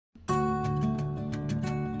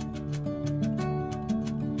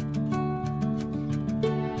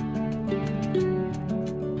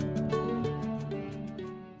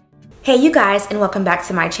Hey you guys, and welcome back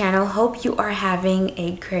to my channel. Hope you are having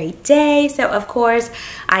a great day. So of course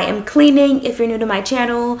I am cleaning. If you're new to my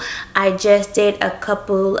channel, I just did a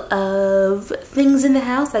couple of things in the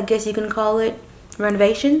house. I guess you can call it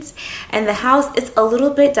renovations, and the house is a little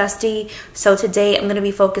bit dusty. So today I'm going to be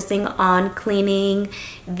focusing on cleaning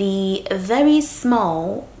the very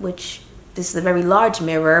small, which this is a very large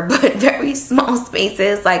mirror, but very small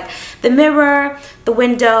spaces like the mirror, the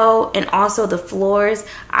window, and also the floors.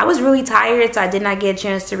 I was really tired, so I did not get a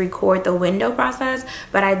chance to record the window process,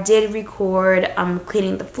 but I did record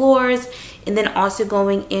cleaning the floors, and then also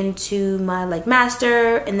going into my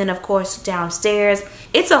master, and then of course downstairs.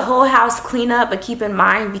 It's a whole house cleanup, but keep in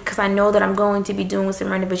mind, because I know that I'm going to be doing some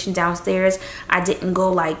renovation downstairs, I didn't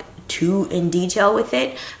go too in detail with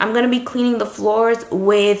it. I'm going to be cleaning the floors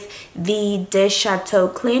with the Dish Chateau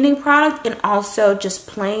cleaning product and also just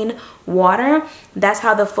plain water. That's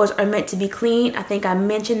how the floors are meant to be cleaned. I think I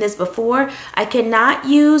mentioned this before. I cannot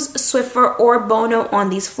use Swiffer or Bono on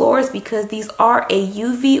these floors because these are a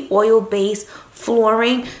UV oil based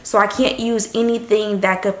flooring, so I can't use anything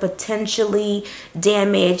that could potentially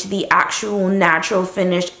damage the actual natural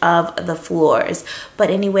finish of the floors. But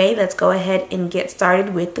anyway, let's go ahead and get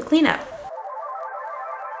started with the cleanup.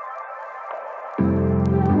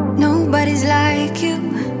 Nobody's like you.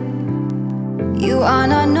 You are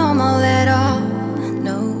not normal at all.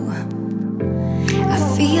 No,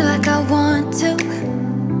 I feel like I want to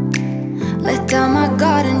let down my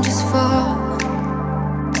guard and just fall.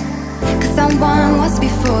 Someone was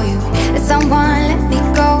before you, and someone let me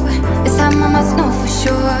go. This time I must know for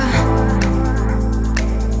sure.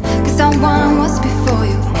 Cause someone was before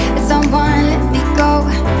you, and someone let me go,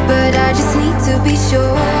 but I just need to be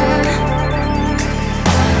sure.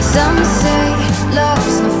 Some say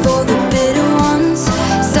love's not for the bitter ones.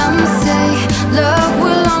 Some say love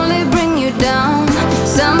will only bring you down.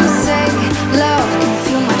 Some say love can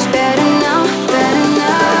feel much better now, better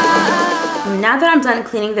now. Now that I'm done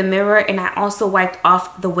cleaning the mirror and I also wiped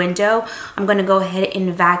off the window, I'm going to go ahead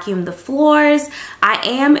and vacuum the floors. I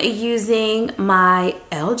am using my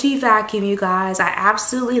LG vacuum, you guys. I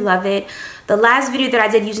absolutely love it. The last video that I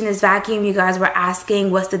did using this vacuum, you guys were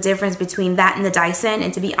asking what's the difference between that and the Dyson,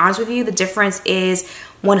 and to be honest with you, the difference is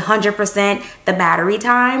 100% the battery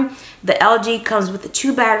time. The LG comes with the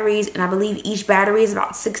 2 batteries, and I believe each battery is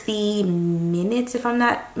about 60 minutes if I'm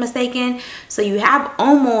not mistaken, so you have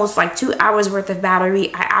almost 2 hours worth of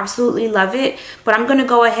battery. I absolutely love it. But I'm gonna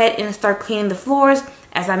go ahead and start cleaning the floors.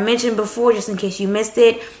 As I mentioned before, just in case you missed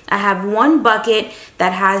it, I have one bucket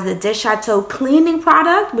that has the Dish Chateau cleaning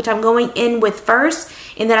product, which I'm going in with first,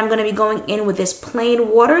 and then I'm going to be going in with this plain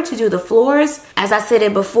water to do the floors. As I said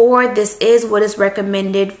it before, this is what is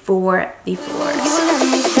recommended for the floors.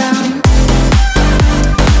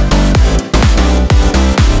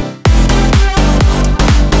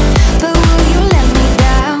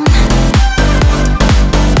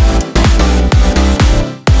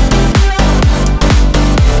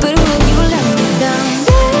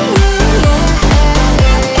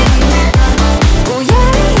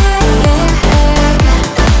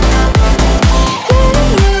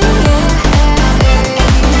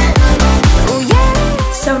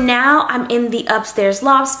 In the upstairs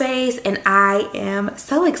loft space, and I am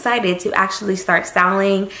so excited to actually start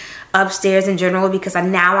styling upstairs in general because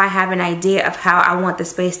now I have an idea of how I want the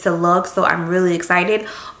space to look, so I'm really excited.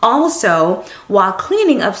 Also, while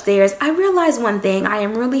cleaning upstairs, I realized one thing. I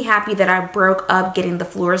am really happy that I broke up getting the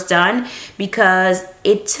floors done because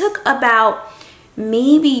it took about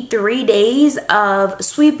maybe 3 days of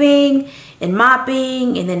sweeping and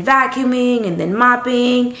mopping and then vacuuming and then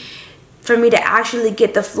mopping for me to actually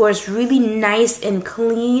get the floors really nice and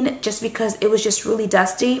clean, just because it was just really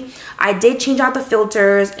dusty. I did change out the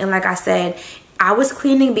filters, and like I said, I was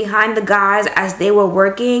cleaning behind the guys as they were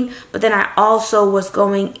working, but then I also was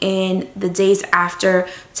going in the days after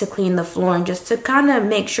to clean the floor, and just to kind of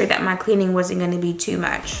make sure that my cleaning wasn't going to be too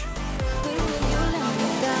much.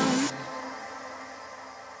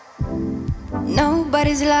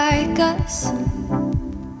 Nobody's like us.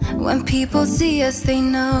 When people see us, they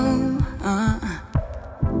know.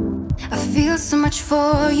 I feel so much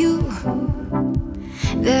for you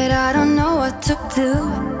that I don't know what to do.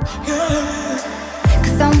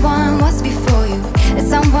 Cause someone was before you, and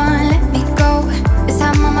someone let me go. This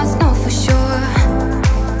time I must know for sure.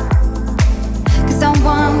 Cause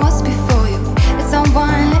someone was before you, and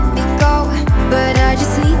someone let me go, but I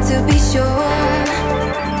just need to be sure.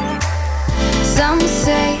 Some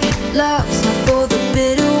say love's not for the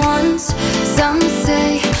bitter ones. Some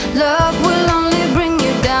say love will only bring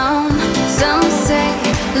you down. Some say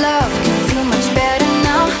love can feel much better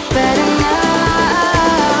now, better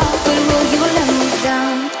now. But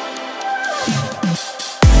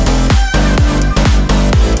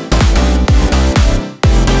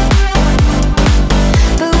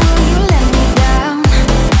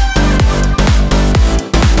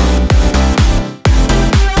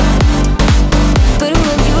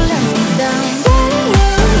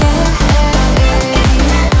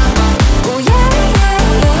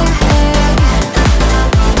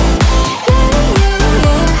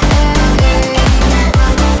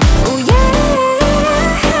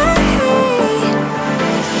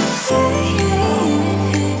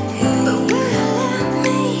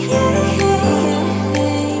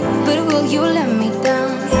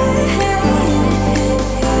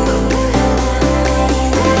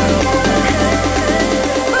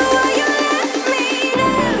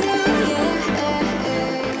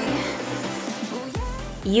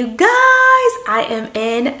You guys, I am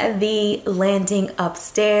in the landing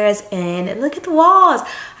upstairs and look at the walls.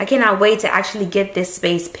 I cannot wait to actually get this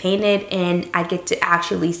space painted and I get to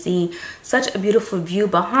actually see such a beautiful view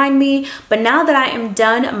behind me. But now that I am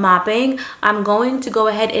done mopping, I'm going to go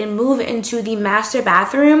ahead and move into the master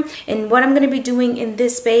bathroom. And what I'm going to be doing in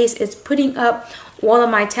this space is putting up all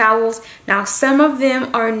of my towels. Now some of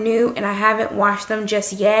them are new and I haven't washed them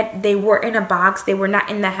just yet. They were in a box. They were not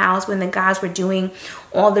in the house when the guys were doing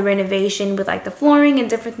all the renovation with like the flooring and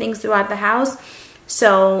different things throughout the house.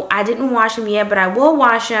 So I didn't wash them yet, but I will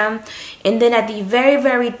wash them. And then at the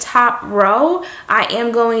very top row, I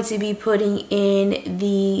am going to be putting in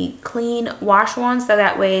the clean wash ones, so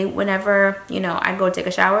that way whenever, you know, I go take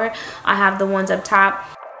a shower, I have the ones up top.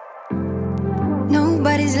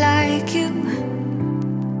 Nobody's like you.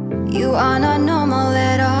 You are not normal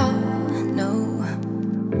at all, no.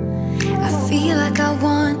 I feel like I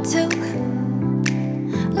want to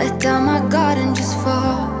let down my guard and just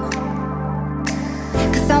fall.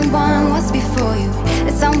 Cause someone was before you,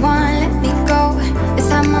 and someone let me go. This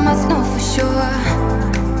time I must know for sure.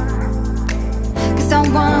 Cause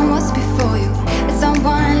someone was before you, and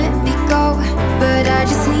someone let me go. But I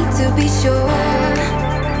just need to be sure.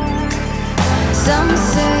 Some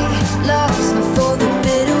say love's not for the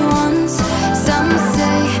bitter ones. Some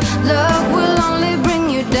say love will only bring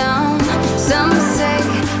you down. Some say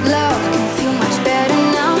love can feel much better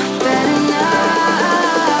now, better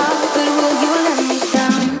now. But will you let me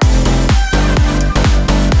down?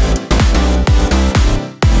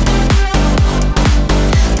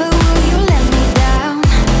 But will you let me down?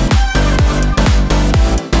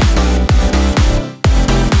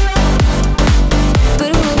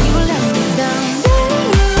 But will you let me down?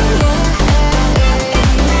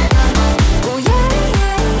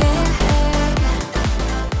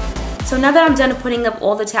 So now that I'm done putting up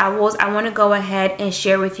all the towels, I want to go ahead and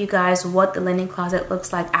share with you guys what the linen closet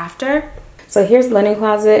looks like after. So here's the linen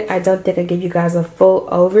closet. I don't think I give you guys a full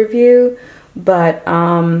overview, but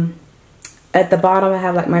at the bottom I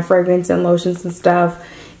have like my fragrance and lotions and stuff.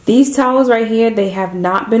 These towels right here, they have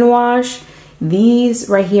not been washed. These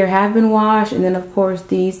right here have been washed, and then of course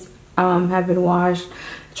these have been washed.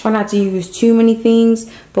 Try not to use too many things,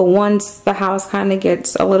 but once the house kind of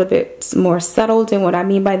gets a little bit more settled, and what I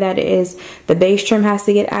mean by that is the base trim has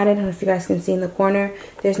to get added. I don't know if you guys can see in the corner,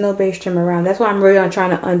 there's no base trim around. That's why I'm really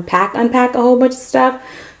trying to unpack a whole bunch of stuff,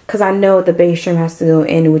 because I know the base trim has to go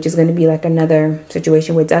in, which is going to be like another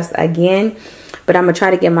situation with dust again. But I'm going to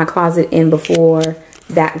try to get my closet in before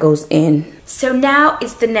that goes in. So now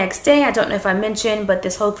it's the next day. I don't know if I mentioned, but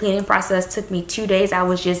this whole cleaning process took me 2 days. I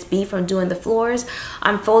was just beat from doing the floors.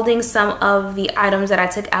 I'm folding some of the items that I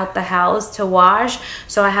took out the house to wash.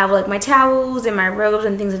 So I have like my towels and my robes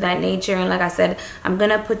and things of that nature. And like I said, I'm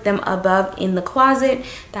gonna put them above in the closet.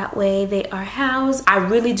 That way they are housed. I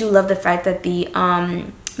really do love the fact that the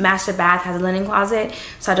master bath has a linen closet,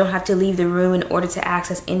 so I don't have to leave the room in order to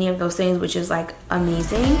access any of those things, which is like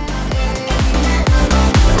amazing.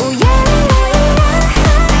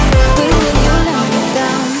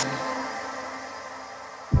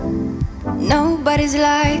 Nobody's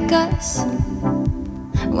like us.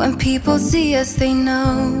 When people see us, they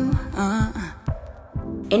know.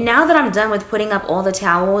 And now that I'm done with putting up all the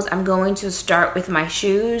towels, I'm going to start with my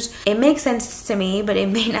shoes. It makes sense to me, but it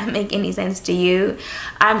may not make any sense to you.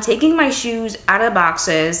 I'm taking my shoes out of the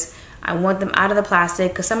boxes. I want them out of the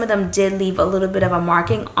plastic because some of them did leave a little bit of a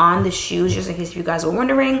marking on the shoes, just in case you guys were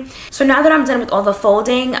wondering. So now that I'm done with all the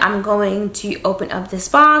folding, I'm going to open up this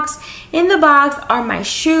box. In the box are my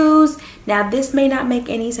shoes. Now this may not make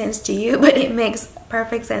any sense to you, but it makes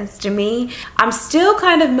perfect sense to me. I'm still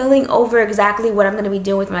kind of mulling over exactly what I'm going to be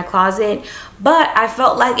doing with my closet, but I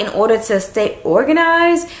felt like in order to stay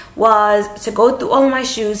organized was to go through all of my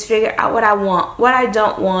shoes, figure out what I want, what I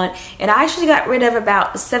don't want. And I actually got rid of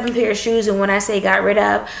about 7 pair of shoes, and when I say got rid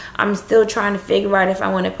of, I'm still trying to figure out if I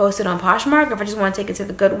want to post it on Poshmark or if I just want to take it to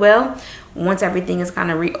the Goodwill once everything is kind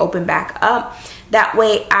of reopened back up. That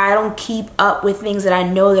way I don't keep up with things that I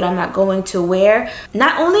know that I'm not going to wear.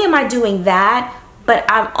 Not only am I doing that, but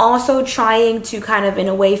I'm also trying to kind of in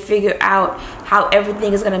a way figure out how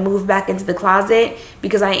everything is going to move back into the closet,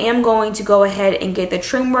 because I am going to go ahead and get the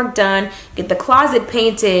trim work done, get the closet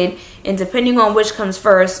painted, and depending on which comes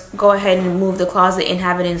first, go ahead and move the closet and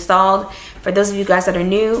have it installed. For those of you guys that are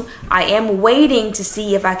new, I am waiting to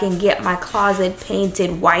see if I can get my closet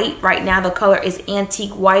painted white. Right now the color is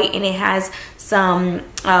antique white and it has some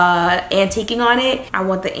antiquing on it. I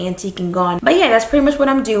want the antiquing gone. But yeah, that's pretty much what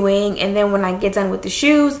I'm doing. And then when I get done with the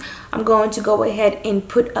shoes, I'm going to go ahead and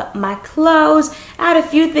put up my clothes. I had a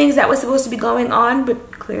few things that was supposed to be going on,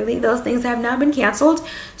 but clearly those things have now been canceled.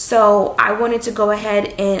 So I wanted to go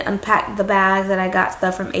ahead and unpack the bags that I got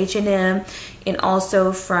stuff from H&M and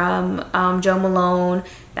also from Joe Malone.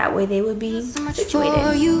 That way they would be situated.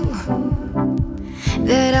 For you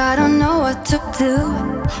that I don't know what to do.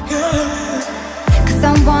 'Cause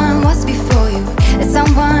someone was before you, and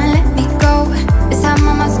someone let me go. This time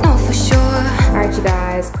I must know for sure. All right, you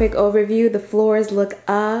guys, quick overview. The floors look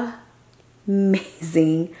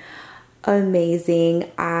amazing. Amazing.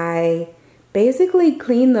 I basically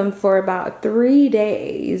cleaned them for about 3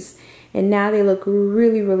 days and now they look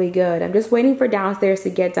really, really good. I'm just waiting for downstairs to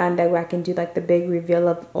get done, that way I can do like the big reveal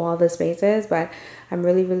of all the spaces, but I'm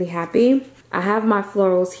really, really happy. I have my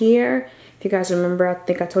florals here. If you guys remember, I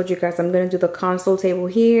think I told you guys I'm gonna do the console table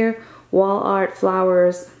here, wall art,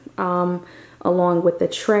 flowers, along with the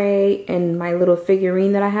tray and my little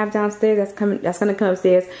figurine that I have downstairs. That's gonna come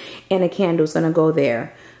upstairs, and a candle's gonna go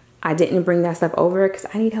there. I didn't bring that stuff over because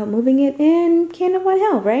I need help moving it, and can't have one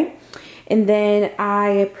help, right? And then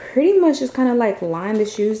I pretty much just kind of like line the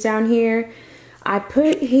shoes down here. I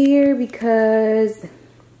put here because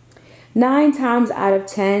 9 times out of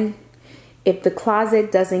 10, if the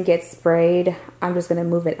closet doesn't get sprayed, I'm just gonna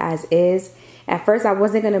move it as is. At first I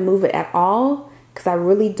wasn't gonna move it at all because I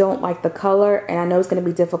really don't like the color, and I know it's gonna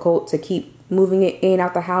be difficult to keep moving it in and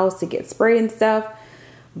out the house to get sprayed and stuff.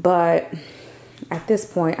 But at this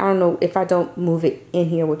point, I don't know if I don't move it in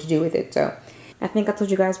here what to do with it. So I think I told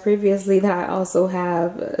you guys previously that I also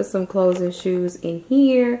have some clothes and shoes in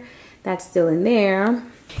here. That's still in there.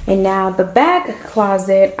 And now the back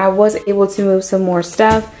closet, I was able to move some more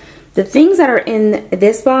stuff. The things that are in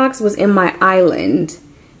this box was in my island.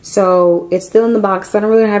 So it's still in the box. So I don't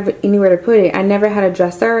really have anywhere to put it. I never had a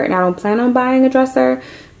dresser, and I don't plan on buying a dresser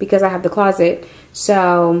because I have the closet.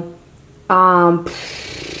 So, I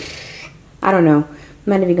don't know. I'm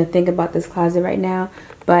not even gonna think about this closet right now.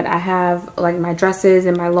 But I have like my dresses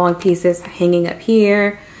and my long pieces hanging up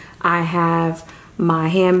here. I have my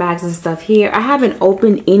handbags and stuff here. I haven't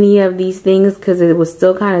opened any of these things because it was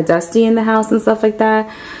still kind of dusty in the house and stuff like that.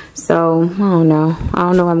 So I don't know. I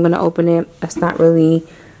don't know if I'm gonna open it. That's not really,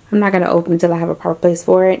 I'm not gonna open until I have a proper place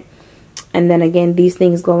for it. And then again, these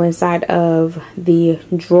things go inside of the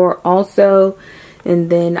drawer also.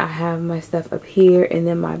 And then I have my stuff up here, and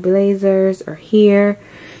then my blazers are here,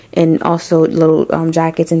 and also little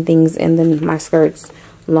jackets and things, and then my skirts,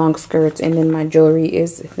 long skirts, and then my jewelry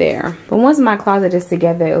is there. But once my closet is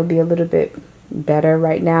together, it'll be a little bit better.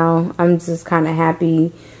 Right now I'm just kind of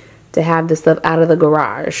happy to have the stuff out of the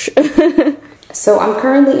garage. So I'm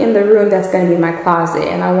currently in the room that's going to be my closet,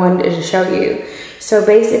 and I wanted to show you. So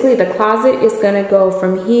basically the closet is going to go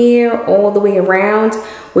from here all the way around,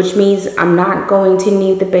 which means I'm not going to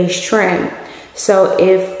need the base trim. So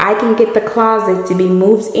if I can get the closet to be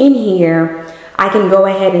moved in here, I can go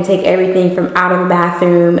ahead and take everything from out of the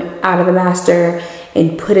bathroom, out of the master,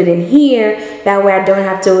 and put it in here. That way I don't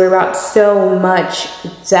have to worry about so much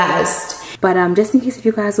dust. But just in case if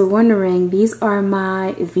you guys were wondering, these are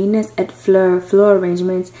my Venus et Fleur floor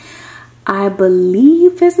arrangements. I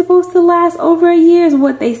believe they're supposed to last over a year is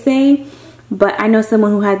what they say. But I know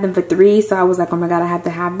someone who had them for 3, so I was like, oh my god, I have to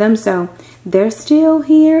have them. So they're still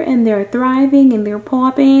here, and they're thriving, and they're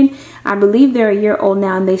popping. I believe they're a year old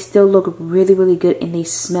now, and they still look really, really good, and they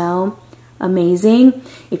smell amazing.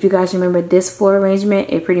 If you guys remember this floor arrangement,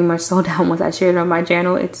 it pretty much sold out once I shared it on my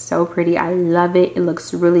channel. It's so pretty. I love it. It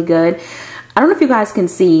looks really good. I don't know if you guys can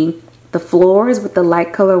see the floors with the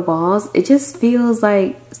light color walls. It just feels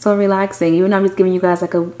like so relaxing. Even though I'm just giving you guys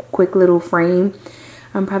like a quick little frame.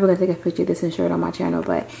 I'm probably gonna take a picture of this and share it on my channel,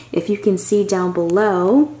 but if you can see down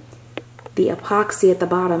below, the epoxy at the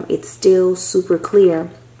bottom, it's still super clear.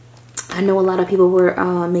 I know a lot of people were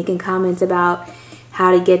making comments about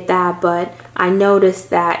how to get that, but I noticed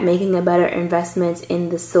that making a better investment in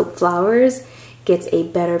the silk flowers gets a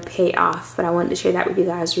better payoff. But I wanted to share that with you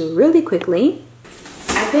guys really quickly.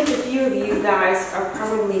 I think a few of you guys are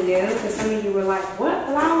probably new, because some of you were like, what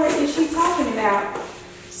flower is she talking about?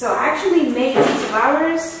 So I actually made these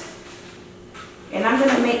flowers, and I'm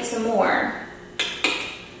gonna make some more.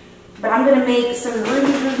 But I'm gonna make some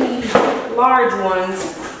really, really large ones.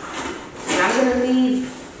 And I'm gonna leave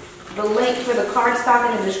the link for the cardstock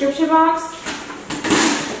in the description box.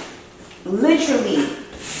 Literally,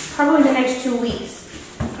 probably in the next 2 weeks,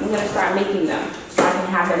 I'm gonna start making them so I can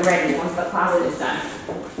have them ready once the closet is done.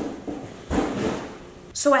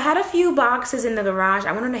 So I had a few boxes in the garage.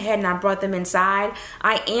 I went on ahead and I brought them inside.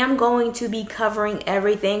 I am going to be covering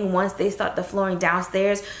everything once they start the flooring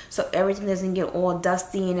downstairs, so everything doesn't get all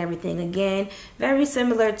dusty and everything again. Very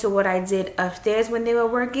similar to what I did upstairs when they were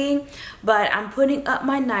working. But I'm putting up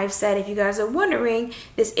my knife set. If you guys are wondering,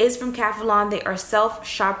 this is from Casanova. They are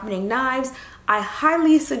self-sharpening knives. I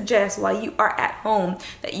highly suggest while you are at home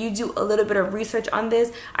that you do a little bit of research on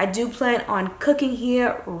this. I do plan on cooking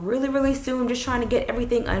here really soon. I'm just trying to get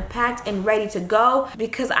everything unpacked and ready to go,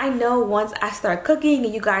 because I know once I start cooking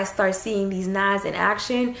and you guys start seeing these knives in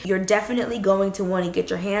action, you're definitely going to want to get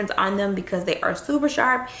your hands on them because they are super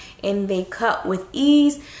sharp and they cut with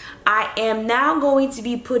ease. I am now going to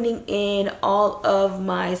be putting in all of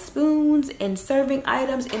my spoons and serving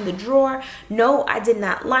items in the drawer. No, I did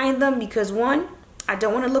not line them because one, I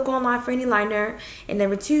don't want to look online for any liner, and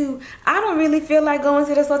number two, I don't really feel like going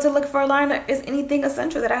to the store to look for a liner is anything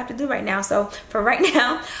essential that I have to do right now. So for right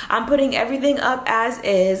now, I'm putting everything up as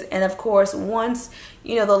is, and of course once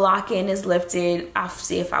you know the lock-in is lifted, I'll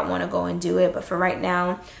see if I want to go and do it. But for right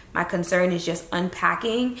now, my concern is just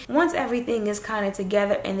unpacking. Once everything is kind of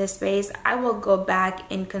together in this space, I will go back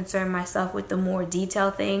and concern myself with the more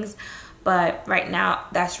detailed things. But right now,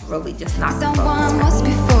 that's really just not the focus. Someone was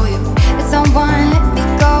before you, and someone let me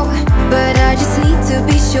go, but I just need to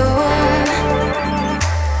be sure.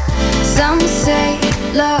 Some say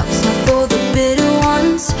love's not for the bitter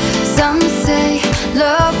ones. Some say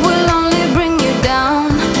love will only bring you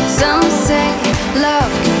down. Some say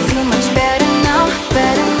love can feel much better now,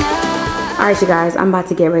 better now. Alright you guys, I'm about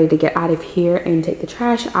to get ready to get out of here and take the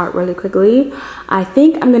trash out really quickly. I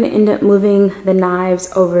think I'm going to end up moving the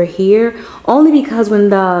knives over here, only because when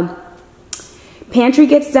the pantry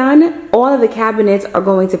gets done, all of the cabinets are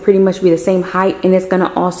going to pretty much be the same height, and it's going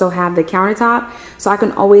to also have the countertop, so I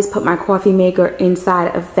can always put my coffee maker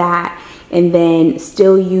inside of that and then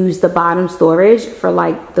still use the bottom storage for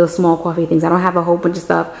like the small coffee things. I don't have a whole bunch of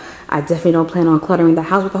stuff. I definitely don't plan on cluttering the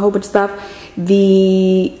house with a whole bunch of stuff.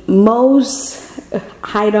 The most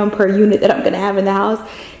item per unit that I'm gonna have in the house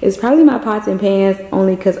is probably my pots and pans,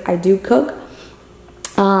 only because I do cook.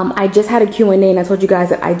 I just had a Q&A and I told you guys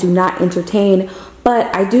that I do not entertain,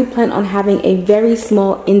 but I do plan on having a very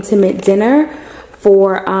small intimate dinner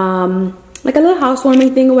for like a little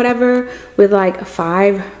housewarming thing or whatever, with like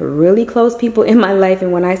 5 really close people in my life.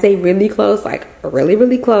 And when I say really close, like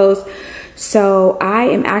really close. So I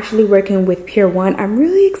am actually working with Pure One. I'm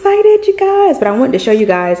really excited, you guys, but I wanted to show you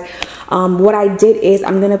guys what I did is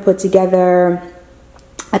I'm gonna put together,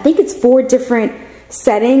 I think it's 4 different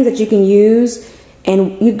settings that you can use.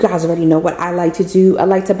 And you guys already know what I like to do. I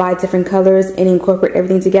like to buy different colors and incorporate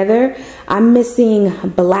everything together. I'm missing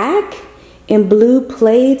black and blue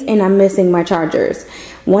plates, and I'm missing my chargers.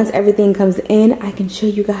 Once everything comes in, I can show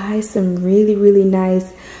you guys some really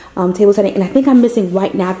nice table setting. And I think I'm missing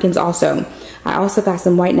white napkins also. I also got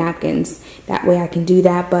some white napkins. That way I can do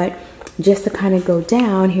that. But just to kind of go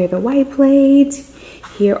down, here are the white plates.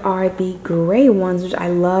 Here are the gray ones, which I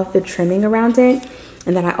love the trimming around it.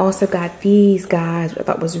 And then I also got these guys, which I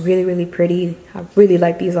thought was really pretty. I really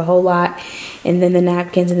like these a whole lot. And then the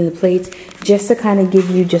napkins and then the plates, just to kind of give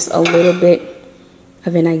you just a little bit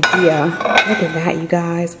of an idea. Look at that, you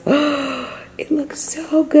guys. It looks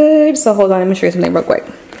so good. So hold on, let me show you something real quick.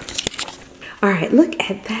 All right, look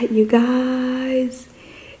at that, you guys.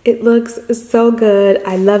 It looks so good.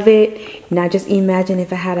 I love it. Now just imagine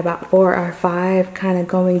if I had about 4 or 5 kind of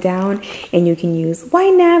going down, and you can use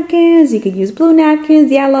white napkins, you could use blue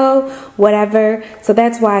napkins, yellow, whatever. So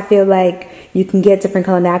that's why I feel like you can get different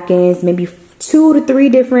color napkins, maybe 2 to 3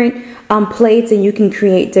 different plates, and you can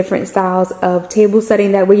create different styles of table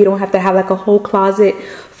setting. That way you don't have to have like a whole closet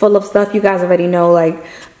full of stuff. You guys already know, like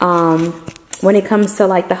when it comes to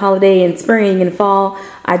like the holiday and spring and fall,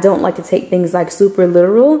 I don't like to take things like super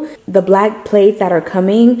literal. The black plates that are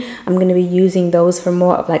coming, I'm going to be using those for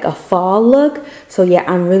more of like a fall look. So yeah,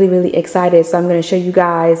 I'm really excited. So I'm going to show you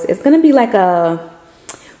guys. It's going to be like a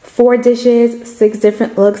 4 dishes, 6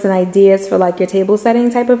 different looks and ideas for like your table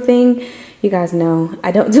setting type of thing. You guys know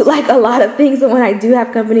I don't do like a lot of things, but when I do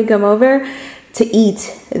have company come over, to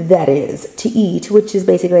eat, that is, to eat, which is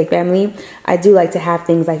basically like family, I do like to have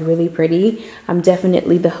things like really pretty. I'm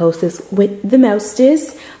definitely the hostess with the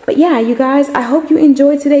mostest. But yeah, you guys, I hope you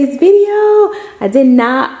enjoyed today's video. I did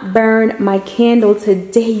not burn my candle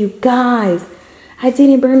today, you guys. I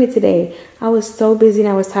didn't burn it today. I was so busy and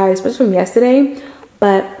I was tired, especially from yesterday.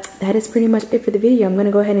 But that is pretty much it for the video. I'm gonna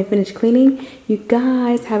go ahead and finish cleaning. You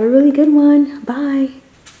guys have a really good one. Bye.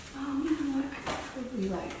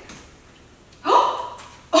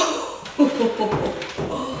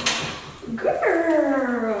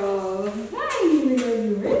 Girl,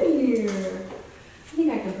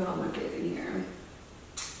 put all my kids in here.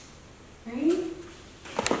 Right?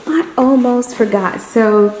 I almost forgot.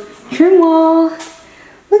 So, trim wall.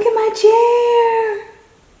 Look at my chair.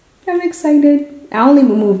 I'm excited. I only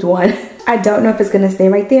moved one. I don't know if it's gonna stay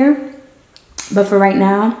right there, but for right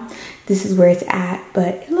now, this is where it's at.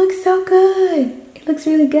 But it looks so good. It looks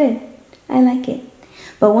really good. I like it.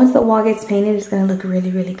 But once the wall gets painted, it's gonna look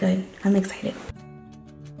really, really good. I'm excited.